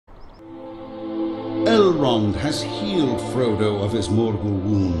Elrond has healed Frodo of his mortal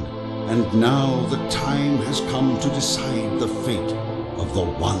wound, and now the time has come to decide the fate of the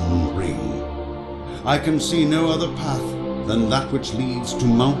One Ring. I can see no other path than that which leads to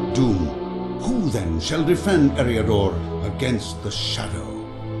Mount Doom. Who then shall defend Eriador against the shadow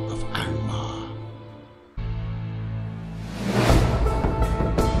of Angmar?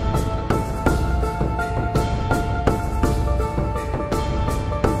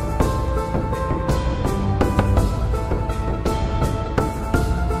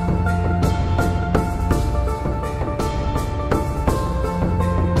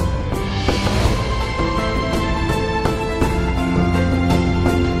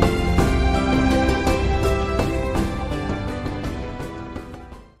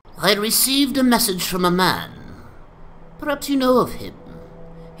 I received a message from a man. Perhaps you know of him.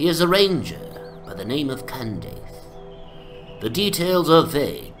 He is a ranger by the name of Candaith. The details are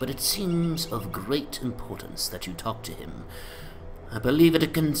vague, but it seems of great importance that you talk to him. I believe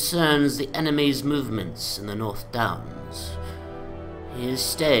it concerns the enemy's movements in the North Downs. He is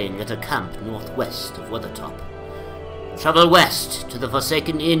staying at a camp northwest of Weathertop. Travel west to the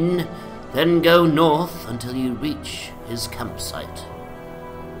Forsaken Inn, then go north until you reach his campsite.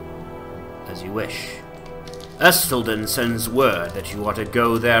 As you wish. Estelden sends word that you are to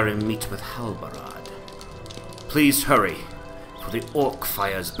go there and meet with Halbarad. Please hurry, for the orc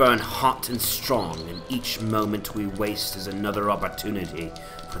fires burn hot and strong, and each moment we waste is another opportunity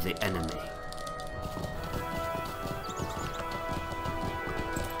for the enemy.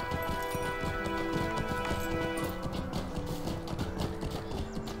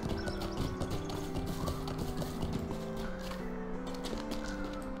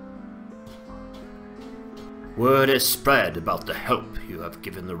 Word is spread about the help you have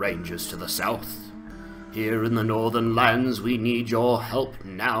given the rangers to the south. Here in the northern lands we need your help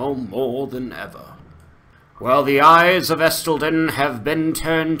now more than ever. While the eyes of Estelden have been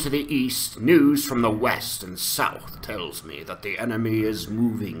turned to the east, news from the west and south tells me that the enemy is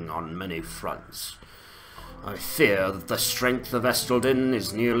moving on many fronts. I fear that the strength of Estelden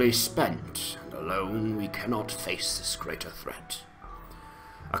is nearly spent, and alone we cannot face this greater threat.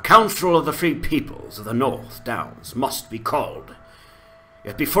 A council of the free peoples of the North Downs must be called.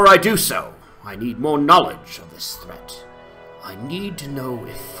 Yet before I do so, I need more knowledge of this threat. I need to know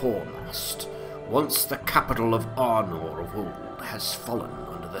if Fornost, once the capital of Arnor of old, has fallen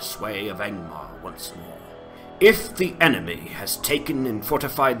under the sway of Angmar once more. If the enemy has taken and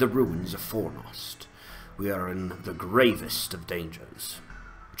fortified the ruins of Fornost, we are in the gravest of dangers.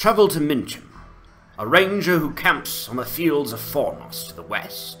 Travel to Mincham, a ranger who camps on the fields of Fornost to the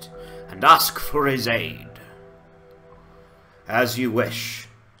west, and ask for his aid. As you wish.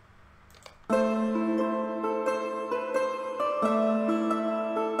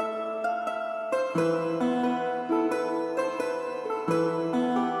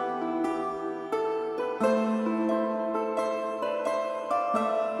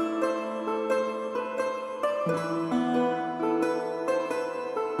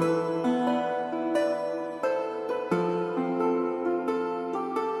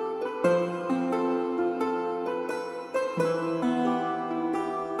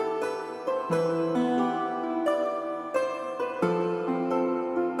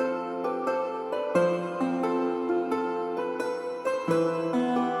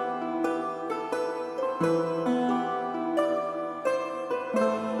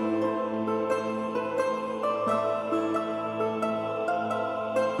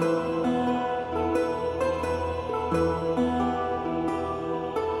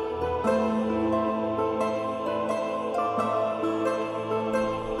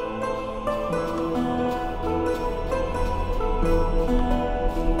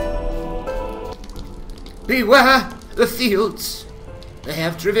 Beware the fields! They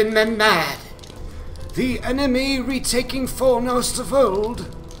have driven men mad. The enemy retaking Fornost of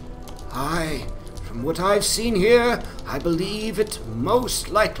old. Aye, from what I've seen here, I believe it most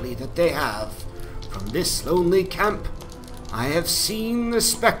likely that they have. From this lonely camp, I have seen the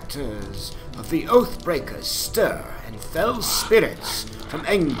spectres of the Oathbreakers stir, and fell spirits from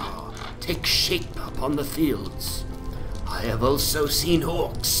Angmar take shape upon the fields. I have also seen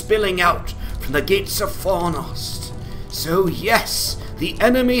orcs spilling out from the gates of Fornost. So yes, the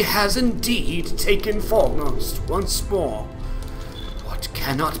enemy has indeed taken Fornost once more. What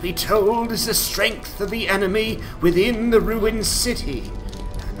cannot be told is the strength of the enemy within the ruined city,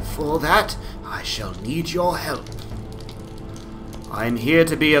 and for that I shall need your help. I am here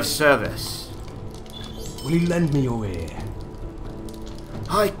to be of service. Will you lend me your ear?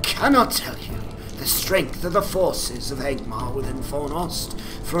 I cannot tell you. the strength of the forces of Angmar within Fornost,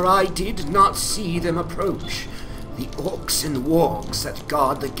 for I did not see them approach. The orcs and wargs that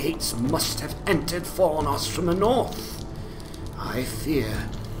guard the gates must have entered Fornost from the north. I fear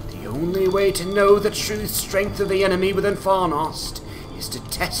the only way to know the true strength of the enemy within Fornost is to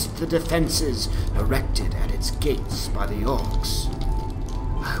test the defenses erected at its gates by the orcs.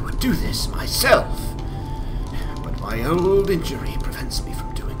 I would do this myself, but my old injury prevents me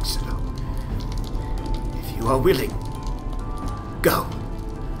from doing so. If you are willing, go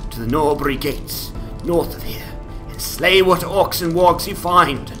to the Norbury gates, north of here, and slay what orcs and wargs you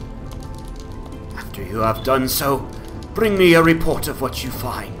find. After you have done so, bring me a report of what you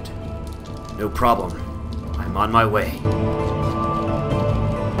find. No problem. I'm on my way.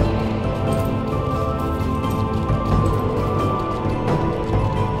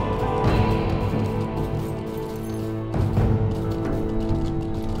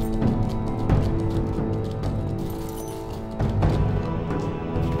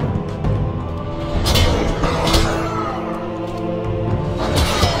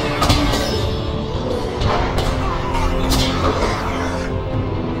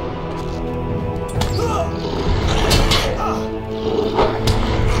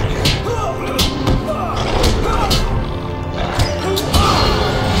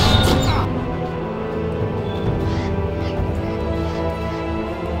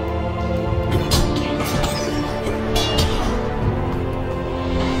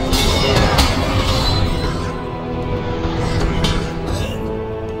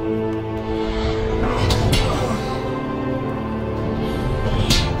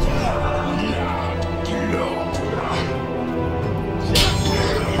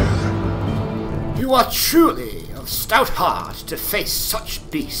 You are truly of stout heart to face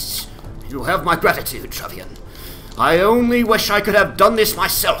such beasts. You have my gratitude, Trevian. I only wish I could have done this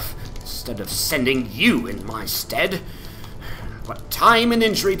myself, instead of sending you in my stead. But time and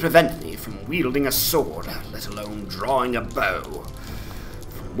injury prevent me from wielding a sword, let alone drawing a bow.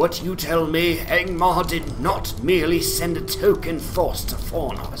 From what you tell me, Angmar did not merely send a token force to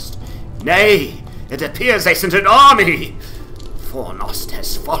Fornost. Nay, it appears they sent an army! Fornost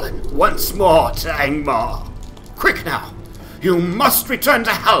has fallen once more to Angmar. Quick now! You must return to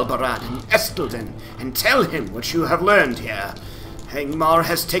Halbarad and Estelden and tell him what you have learned here. Angmar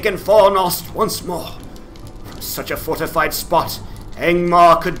has taken Fornost once more. From such a fortified spot,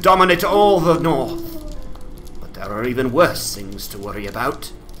 Angmar could dominate all the north. But there are even worse things to worry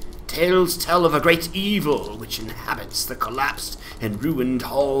about. Tales tell of a great evil which inhabits the collapsed and ruined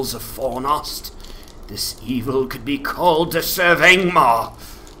halls of Fornost. This evil could be called to serve Angmar.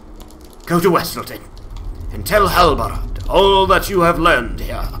 Go to Estelden and tell Halbarad all that you have learned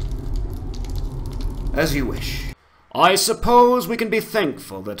here. As you wish. I suppose we can be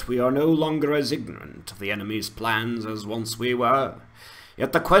thankful that we are no longer as ignorant of the enemy's plans as once we were.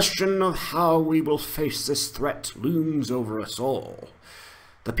 Yet the question of how we will face this threat looms over us all.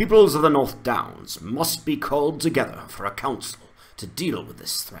 The peoples of the North Downs must be called together for a council to deal with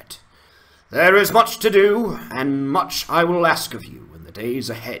this threat. There is much to do, and much I will ask of you in the days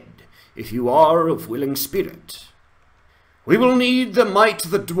ahead, if you are of willing spirit. We will need the might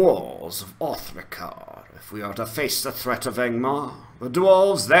of the dwarves of Orthricar if we are to face the threat of Angmar. The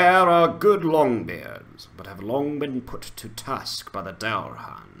dwarves there are good Longbeards, but have long been put to task by the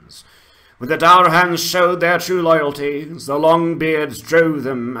Dourhands. When the Dourhands showed their true loyalty, the Longbeards drove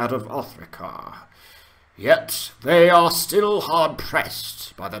them out of Orthricar. Yet they are still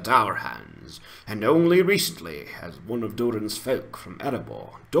hard-pressed by the Dourhands, and only recently has one of Durin's folk from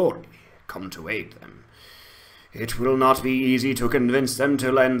Erebor, Dori, come to aid them. It will not be easy to convince them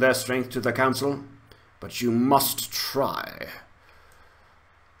to lend their strength to the council, but you must try.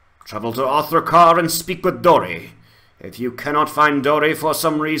 Travel to Orthricar and speak with Dori. If you cannot find Dori for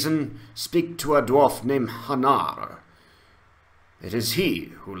some reason, speak to a dwarf named Hanar. It is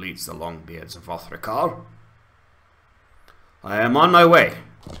he who leads the Longbeards of Orthricar. I am on my way.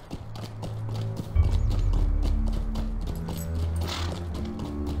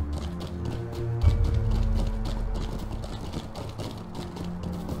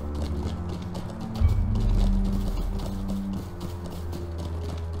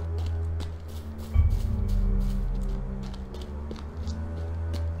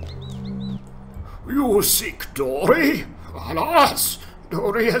 You seek Dori? Alas,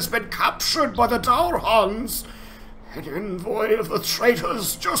 Dori has been captured by the Dourhands. An envoy of the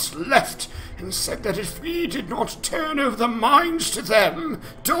traitors just left and said that if we did not turn over the mines to them,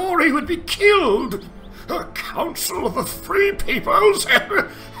 Dori would be killed. A council of the free peoples?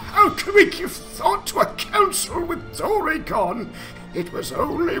 How can we give thought to a council with Dori gone? It was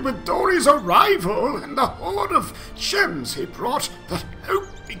only with Dory's arrival and the hoard of gems he brought that hope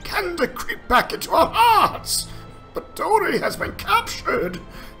began to creep back into our hearts. But Dory has been captured,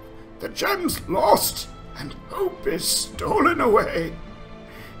 the gems lost, and hope is stolen away.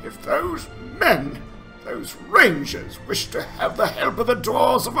 If those men, those rangers, wish to have the help of the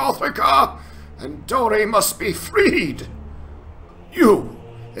dwarves of Othrakar, then Dory must be freed. You,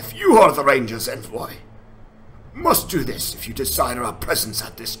 if you are the ranger's envoy, must do this if you desire our presence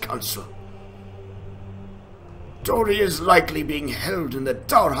at this council. Dory is likely being held in the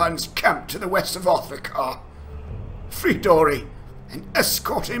Darhan's camp to the west of Othrakar. Free Dory and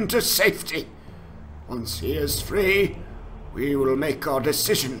escort him to safety. Once he is free, we will make our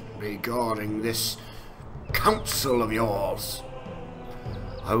decision regarding this council of yours.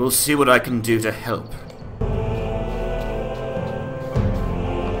 I will see what I can do to help.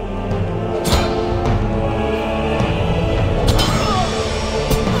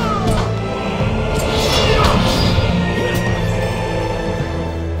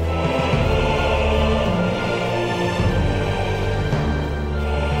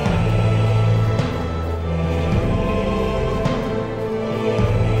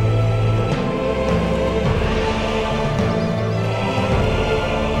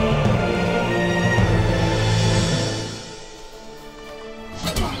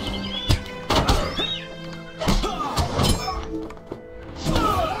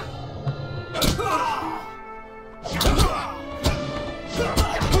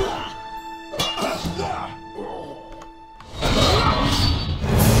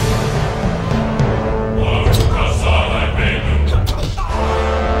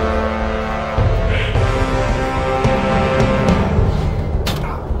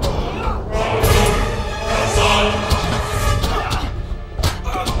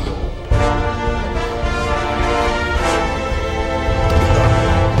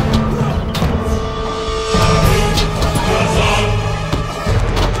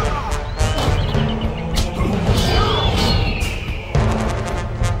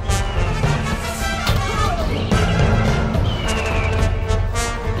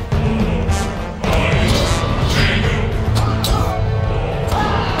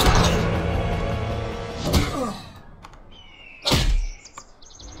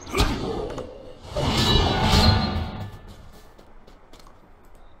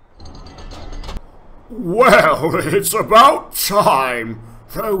 Well, it's about time.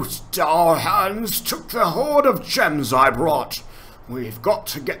 Those Darhans took the hoard of gems I brought. We've got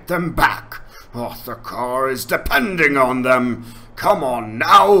to get them back. Othrakar is depending on them. Come on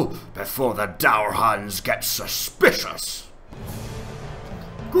now, before the Darhans get suspicious.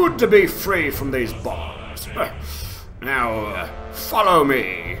 Good to be free from these bonds. Now, follow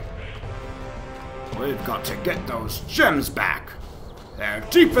me. We've got to get those gems back. They're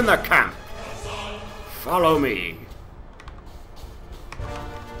deep in the camp. Follow me.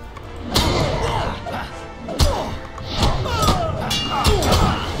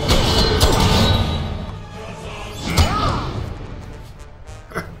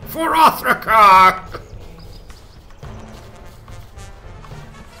 For Othrakar!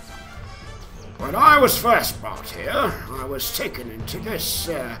 When I was first brought here, I was taken into this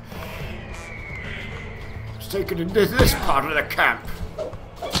part of the camp.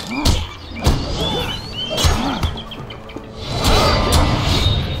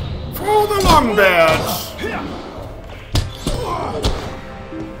 For the Longbeards!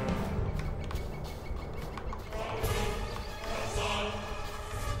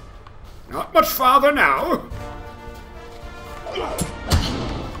 Not much farther now.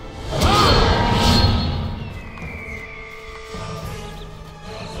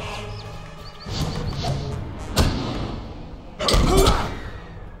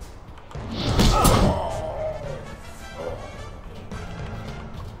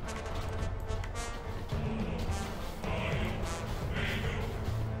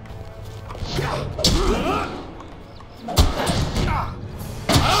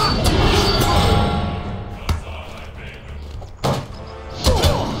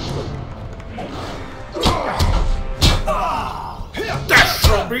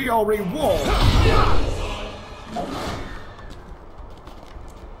 Be your reward.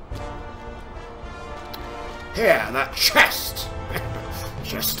 Here, that chest.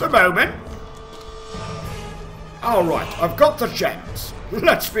 Just a moment. All right, I've got the gems.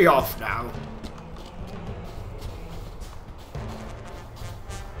 Let's be off now.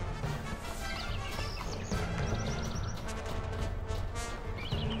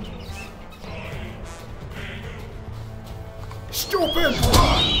 Stupid!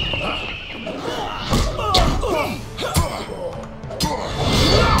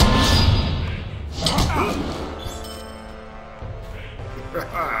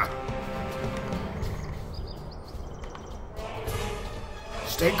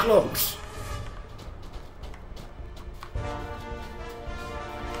 Stay close.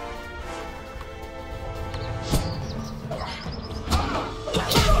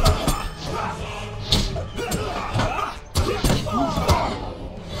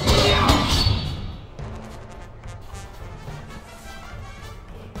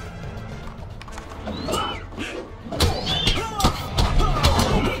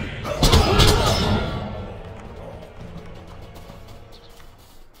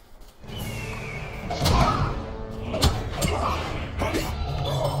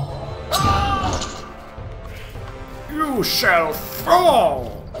 You shall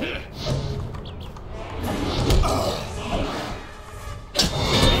fall!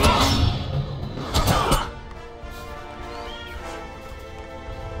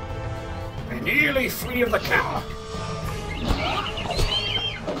 We're nearly free of the camp.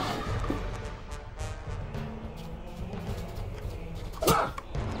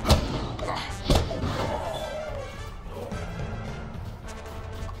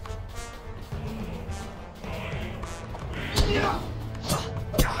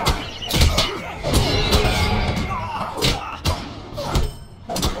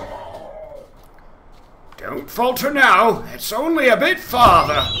 Don't falter now, it's only a bit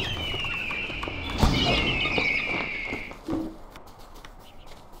farther.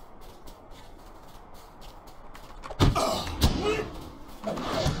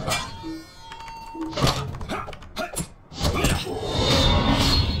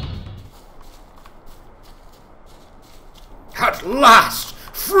 At last,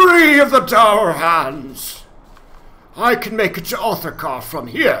 free of the dour hands. I can make it to Othakar from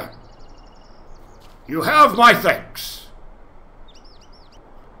here. You have my thanks.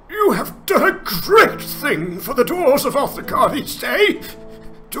 You have done a great thing for the dwarves of Othakar this day.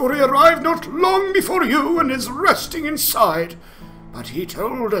 Dori arrived not long before you and is resting inside, but he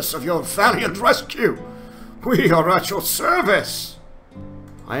told us of your valiant rescue. We are at your service.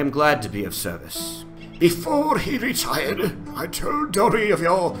 I am glad to be of service. Before he retired, I told Dori of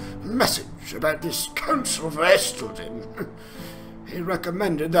your message about this Council of Estelden. He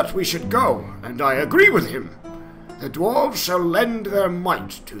recommended that we should go, and I agree with him. The dwarves shall lend their might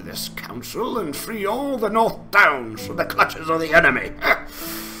to this council and free all the North Downs from the clutches of the enemy.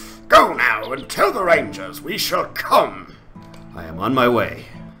 Go now and tell the rangers we shall come. I am on my way.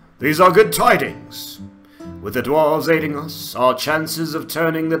 These are good tidings. With the dwarves aiding us, our chances of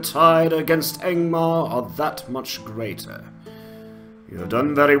turning the tide against Angmar are that much greater. You have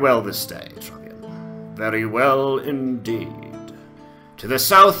done very well this day, Trevian. Very well indeed. To the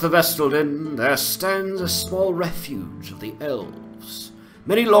south of Estelden, there stands a small refuge of the elves.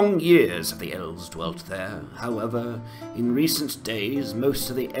 Many long years have the elves dwelt there. However, in recent days,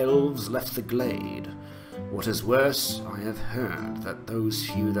 most of the elves left the glade. What is worse, I have heard that those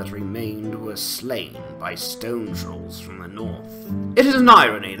few that remained were slain by stone trolls from the north. It is an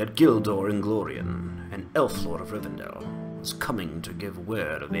irony that Gildor Inglorian, an elf lord of Rivendell, was coming to give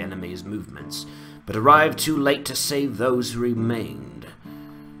word of the enemy's movements, but arrived too late to save those who remained.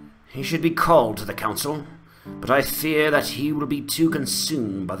 He should be called to the council, but I fear that he will be too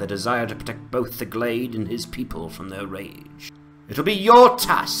consumed by the desire to protect both the glade and his people from their rage. It will be your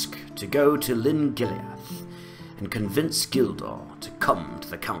task to go to Lin-Gileath and convince Gildor to come to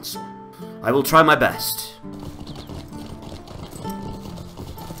the council. I will try my best.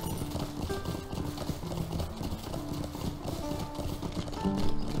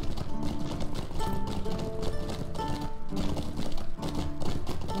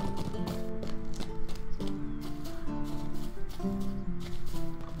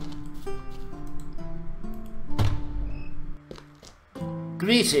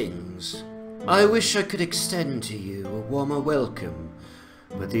 Greetings. I wish I could extend to you a warmer welcome,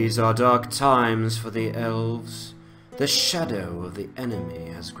 but these are dark times for the elves. The shadow of the enemy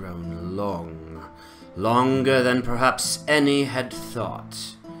has grown long, longer than perhaps any had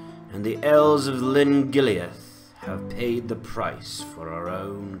thought, and the elves of Lin-Gileath have paid the price for our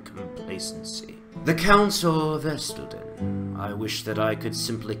own complacency. The Council of Estelden. I wish that I could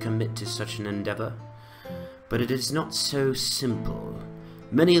simply commit to such an endeavor, but it is not so simple.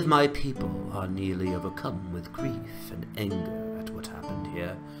 Many of my people are nearly overcome with grief and anger at what happened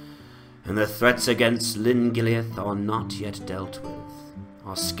here, and the threats against Lin-Gileath are not yet dealt with.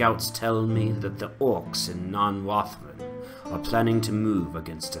 Our scouts tell me that the orcs in Non-Wathrin are planning to move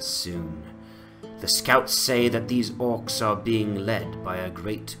against us soon. The scouts say that these orcs are being led by a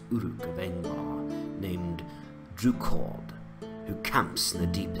great Uruk of Angmar named Drukord, who camps in the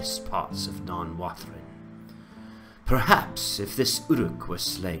deepest parts of Non-Wathrin. Perhaps if this Uruk were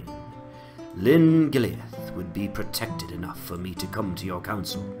slain, Lyn Gileath would be protected enough for me to come to your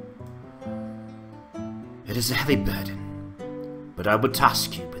council. It is a heavy burden, but I would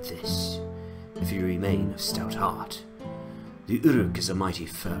task you with this, if you remain of stout heart. The Uruk is a mighty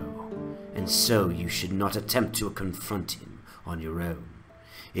foe, and so you should not attempt to confront him on your own.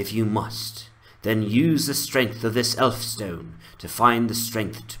 If you must, then use the strength of this elf stone to find the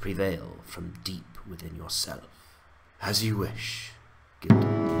strength to prevail from deep within yourself. As you wish,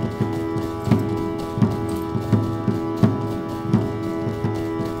 Gildo.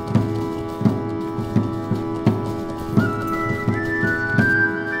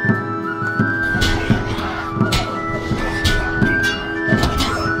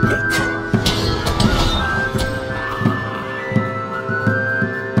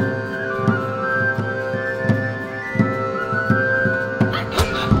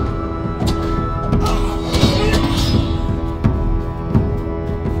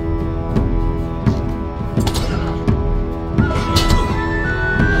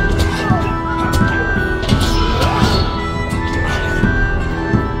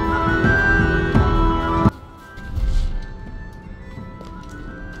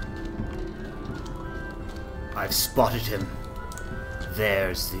 I've spotted him.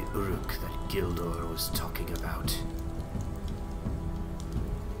 There's the Uruk that Gildor was talking about.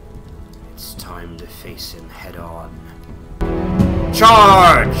 It's time to face him head on.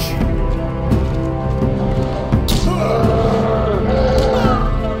 Charge!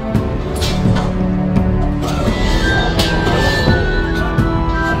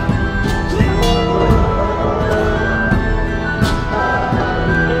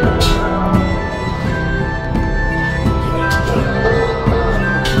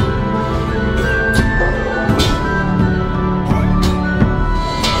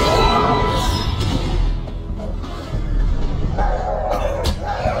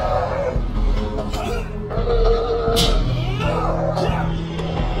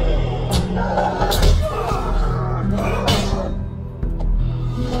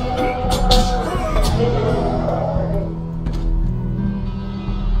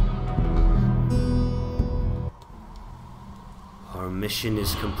 Mission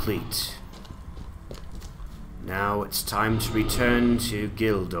is complete. Now it's time to return to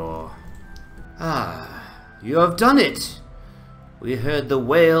Gildor. Ah, you have done it! We heard the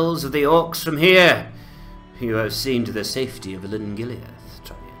wails of the orcs from here. You have seen to the safety of Lyn Gileath,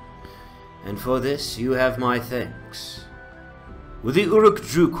 Tryon, and for this you have my thanks. With the Uruk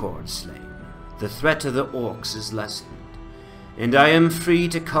Drukord slain, the threat of the orcs is lessened, and I am free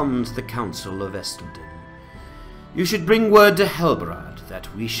to come to the Council of Estelden. You should bring word to Helberard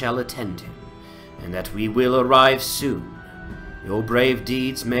that we shall attend him, and that we will arrive soon. Your brave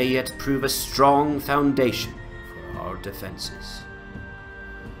deeds may yet prove a strong foundation for our defenses.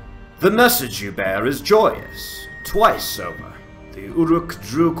 The message you bear is joyous. Twice over. The Uruk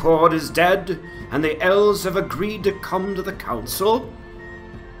Drukord is dead, and the elves have agreed to come to the council.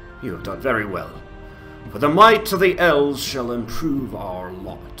 You have done very well, for the might of the elves shall improve our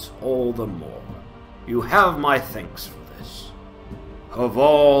lot all the more. You have my thanks for this. Of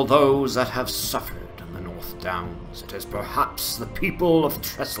all those that have suffered in the North Downs, it is perhaps the people of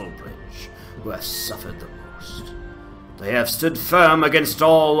Trestlebridge who have suffered the most. They have stood firm against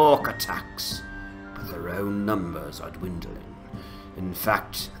all orc attacks, but their own numbers are dwindling. In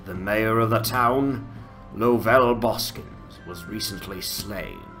fact, the mayor of the town, Lovell Boskins, was recently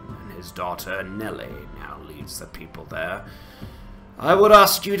slain, and his daughter Nellie now leads the people there. I would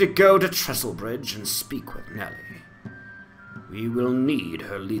ask you to go to Trestlebridge and speak with Nellie. We will need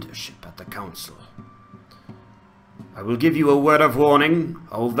her leadership at the council. I will give you a word of warning.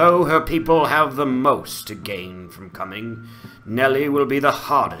 Although her people have the most to gain from coming, Nellie will be the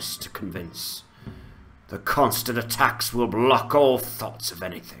hardest to convince. The constant attacks will block all thoughts of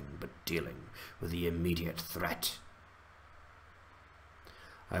anything but dealing with the immediate threat.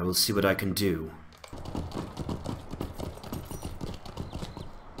 I will see what I can do.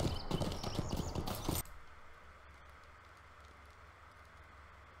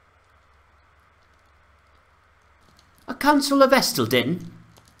 A Council of Estelden?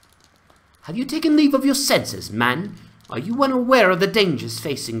 Have you taken leave of your senses, man? Are you unaware of the dangers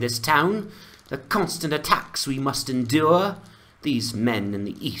facing this town? The constant attacks we must endure? These men in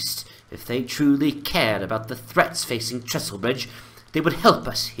the East, if they truly cared about the threats facing Trestlebridge, they would help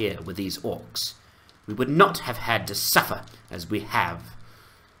us here with these orcs. We would not have had to suffer as we have.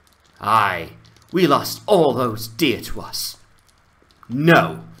 Aye, we lost all those dear to us.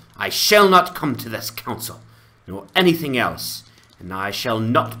 No, I shall not come to this council, nor anything else, and I shall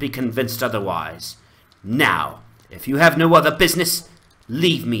not be convinced otherwise. Now If you have no other business,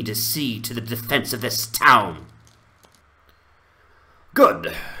 leave me to see to the defense of this town.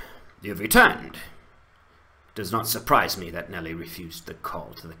 Good. You've returned. It does not surprise me that Nelly refused the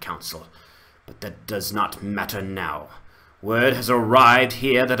call to the council, but that does not matter now. Word has arrived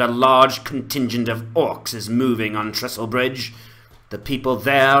here that a large contingent of orcs is moving on Trestlebridge. The people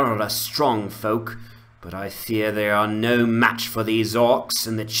there are a strong folk, but I fear they are no match for these orcs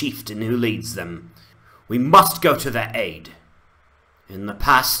and the chieftain who leads them. We must go to their aid. In the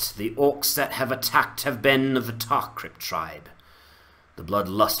past, the orcs that have attacked have been of the Tarkrip tribe. The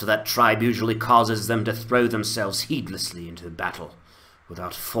bloodlust of that tribe usually causes them to throw themselves heedlessly into battle,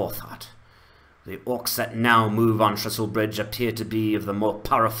 without forethought. The orcs that now move on Trestlebridge appear to be of the more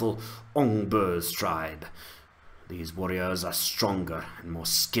powerful Angmar's tribe. These warriors are stronger and more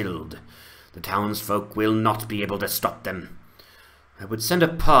skilled. The townsfolk will not be able to stop them. I would send a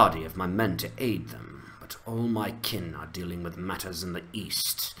party of my men to aid them, but all my kin are dealing with matters in the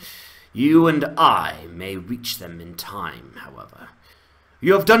east. You and I may reach them in time, however.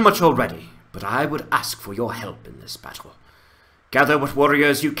 You have done much already, but I would ask for your help in this battle. Gather what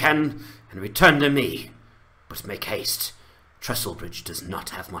warriors you can, and return to me. But make haste. Trestlebridge does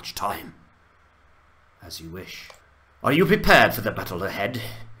not have much time. As you wish. Are you prepared for the battle ahead?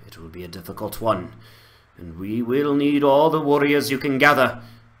 It will be a difficult one, and we will need all the warriors you can gather.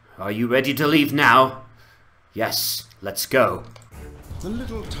 Are you ready to leave now? Yes, let's go. The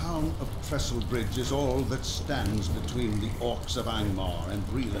little town of Trestlebridge is all that stands between the orcs of Angmar and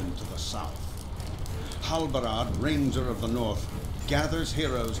Breland to the south. Halbarad, Ranger of the North, gathers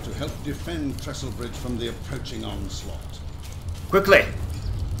heroes to help defend Trestlebridge from the approaching onslaught. Quickly!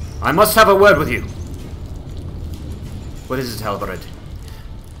 I must have a word with you. What is it, Halbarad?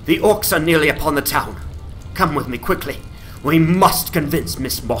 The orcs are nearly upon the town. Come with me quickly. We must convince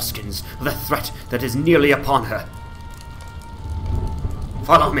Miss Boskins of the threat that is nearly upon her.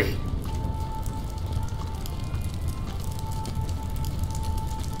 Follow me.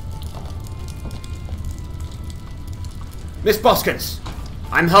 Miss Boskins,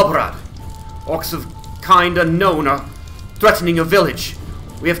 I'm Halbarad. Orcs of kind unknown are threatening your village.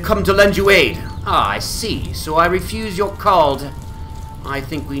 We have come to lend you aid. Ah, I see. So I refuse your call. I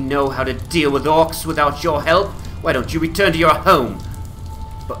think we know how to deal with orcs without your help. Why don't you return to your home?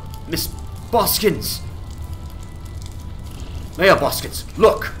 But, Miss Boskins... Mayor Boskins,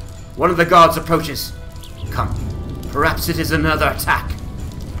 look! One of the guards approaches. Come. Perhaps it is another attack.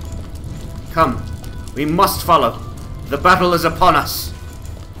 Come. We must follow. The battle is upon us.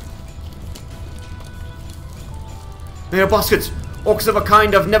 Mayor Boskins, orcs of a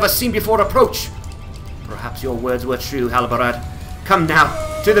kind I've never seen before approach. Perhaps your words were true, Halbarad. Come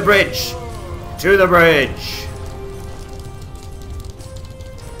now, to the bridge! To the bridge!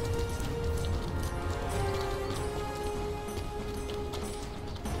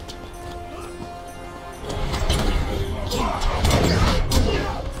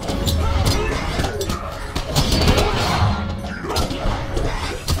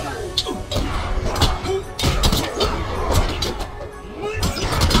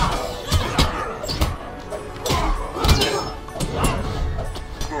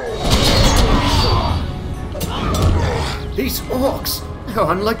 These orcs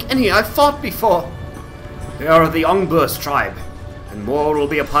are unlike any I've fought before. They are of the Angmar's tribe, and more will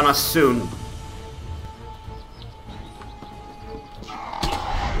be upon us soon.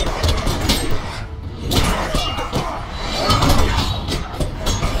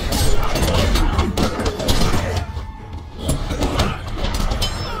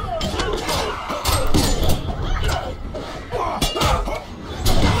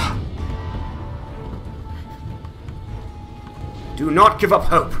 Do not give up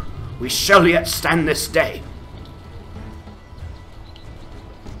hope. We shall yet stand this day.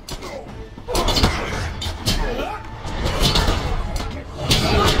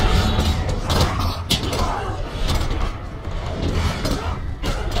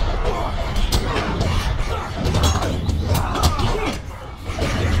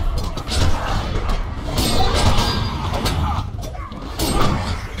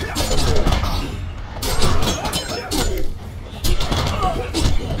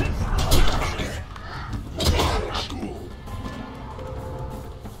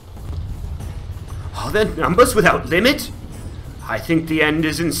 Are there numbers without limit? I think the end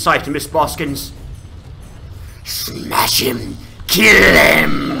is in sight, Miss Boskins. Smash him! Kill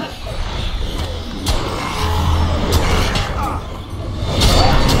him!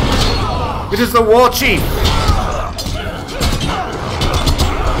 It is the war chief!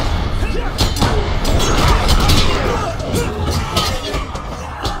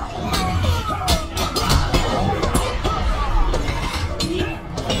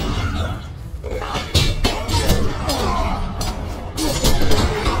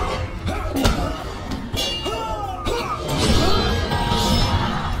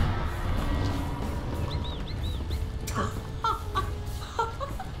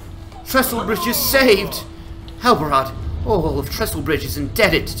 Trestlebridge is saved! Halberad, all of Trestlebridge is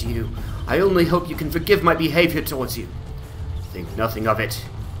indebted to you. I only hope you can forgive my behavior towards you. Think nothing of it.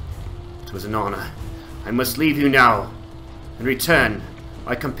 It was an honor. I must leave you now. In return,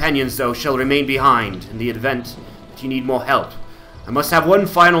 my companions, though, shall remain behind in the event that you need more help. I must have one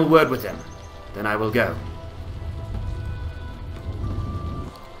final word with them. Then I will go.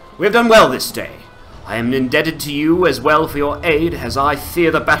 We have done well this day. I am indebted to you as well for your aid, as I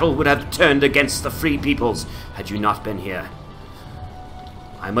fear the battle would have turned against the free peoples had you not been here.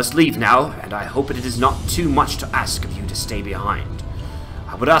 I must leave now, and I hope it is not too much to ask of you to stay behind.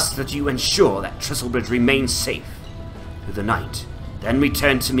 I would ask that you ensure that Trestlebridge remains safe through the night, then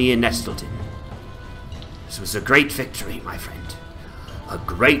return to me in Nestleton. This was a great victory, my friend. A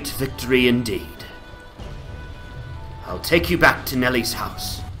great victory indeed. I'll take you back to Nellie's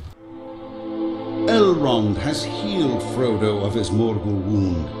house. Elrond has healed Frodo of his Morgul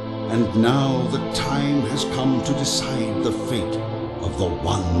wound, and now the time has come to decide the fate of the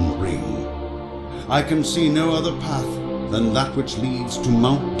One Ring. I can see no other path than that which leads to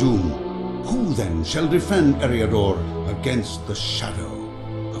Mount Doom. Who then shall defend Eriador against the shadow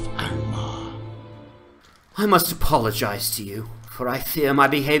of Angmar? I must apologize to you, for I fear my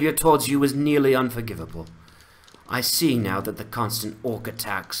behavior towards you was nearly unforgivable. I see now that the constant orc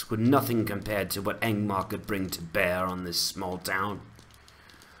attacks were nothing compared to what Angmar could bring to bear on this small town.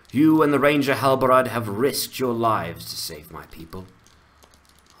 You and the Ranger Halberad have risked your lives to save my people.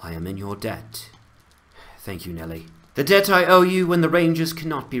 I am in your debt. Thank you, Nellie. The debt I owe you and the Rangers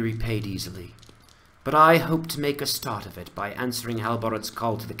cannot be repaid easily, but I hope to make a start of it by answering Halberad's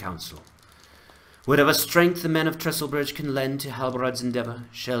call to the council. Whatever strength the men of Trestlebridge can lend to Halberad's endeavor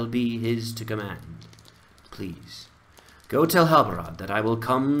shall be his to command. Please, go tell Halberad that I will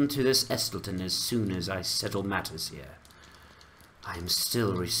come to this Estleton as soon as I settle matters here. I am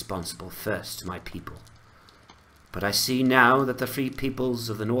still responsible first to my people, but I see now that the free peoples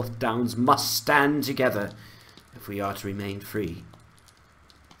of the North Downs must stand together if we are to remain free.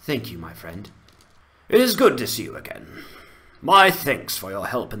 Thank you, my friend. It is good to see you again. My thanks for your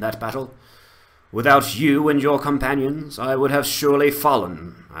help in that battle. Without you and your companions, I would have surely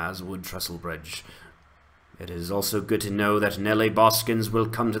fallen, as would Trestlebridge. It is also good to know that Nellie Boskins will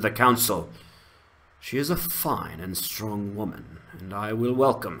come to the council. She is a fine and strong woman, and I will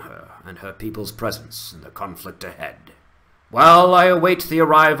welcome her and her people's presence in the conflict ahead. While I await the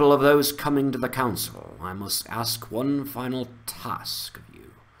arrival of those coming to the council, I must ask one final task of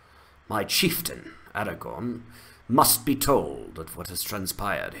you. My chieftain, Aragorn, must be told of what has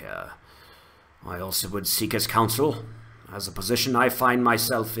transpired here. I also would seek his counsel, as the position I find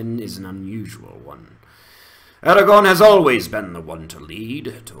myself in is an unusual one. Aragorn has always been the one to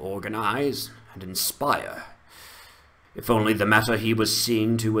lead, to organize, and inspire. If only the matter he was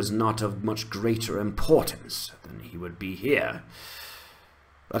seeing to was not of much greater importance, then he would be here.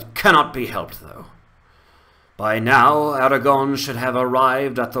 That cannot be helped, though. By now, Aragorn should have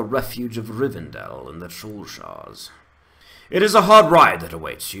arrived at the refuge of Rivendell in the Trollshaws. It is a hard ride that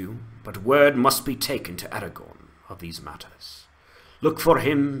awaits you, but word must be taken to Aragorn of these matters. Look for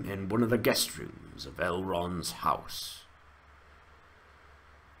him in one of the guest rooms of Elrond's house.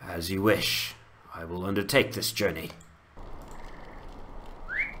 As you wish, I will undertake this journey.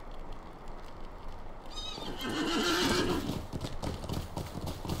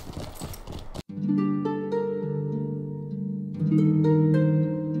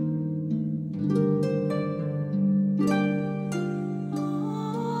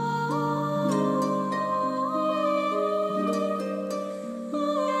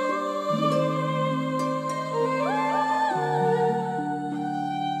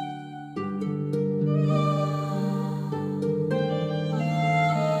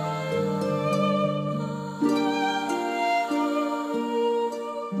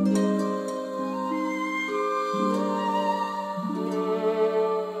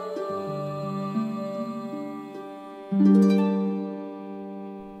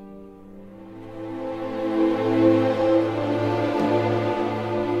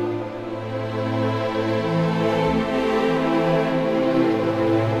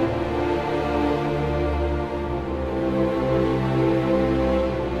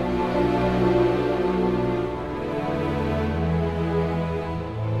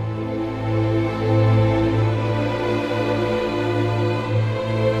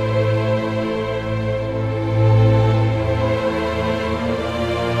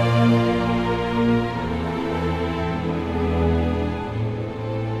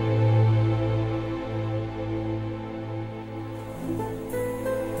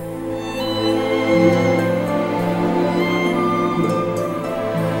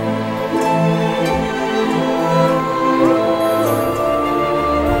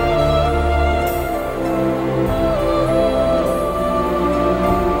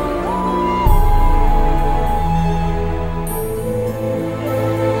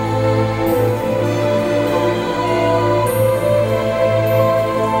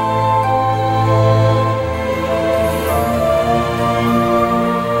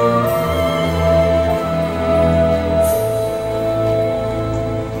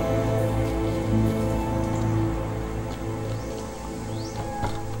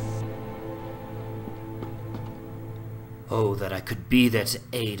 know that I could be there to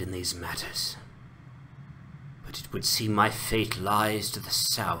aid in these matters. But it would seem my fate lies to the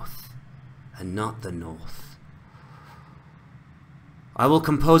south, and not the north. I will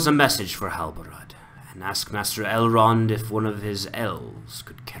compose a message for Halbarad, and ask Master Elrond if one of his elves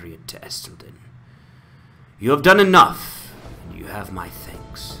could carry it to Estelden. You have done enough, and you have my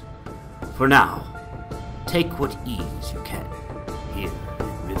thanks. For now, take what ease you can here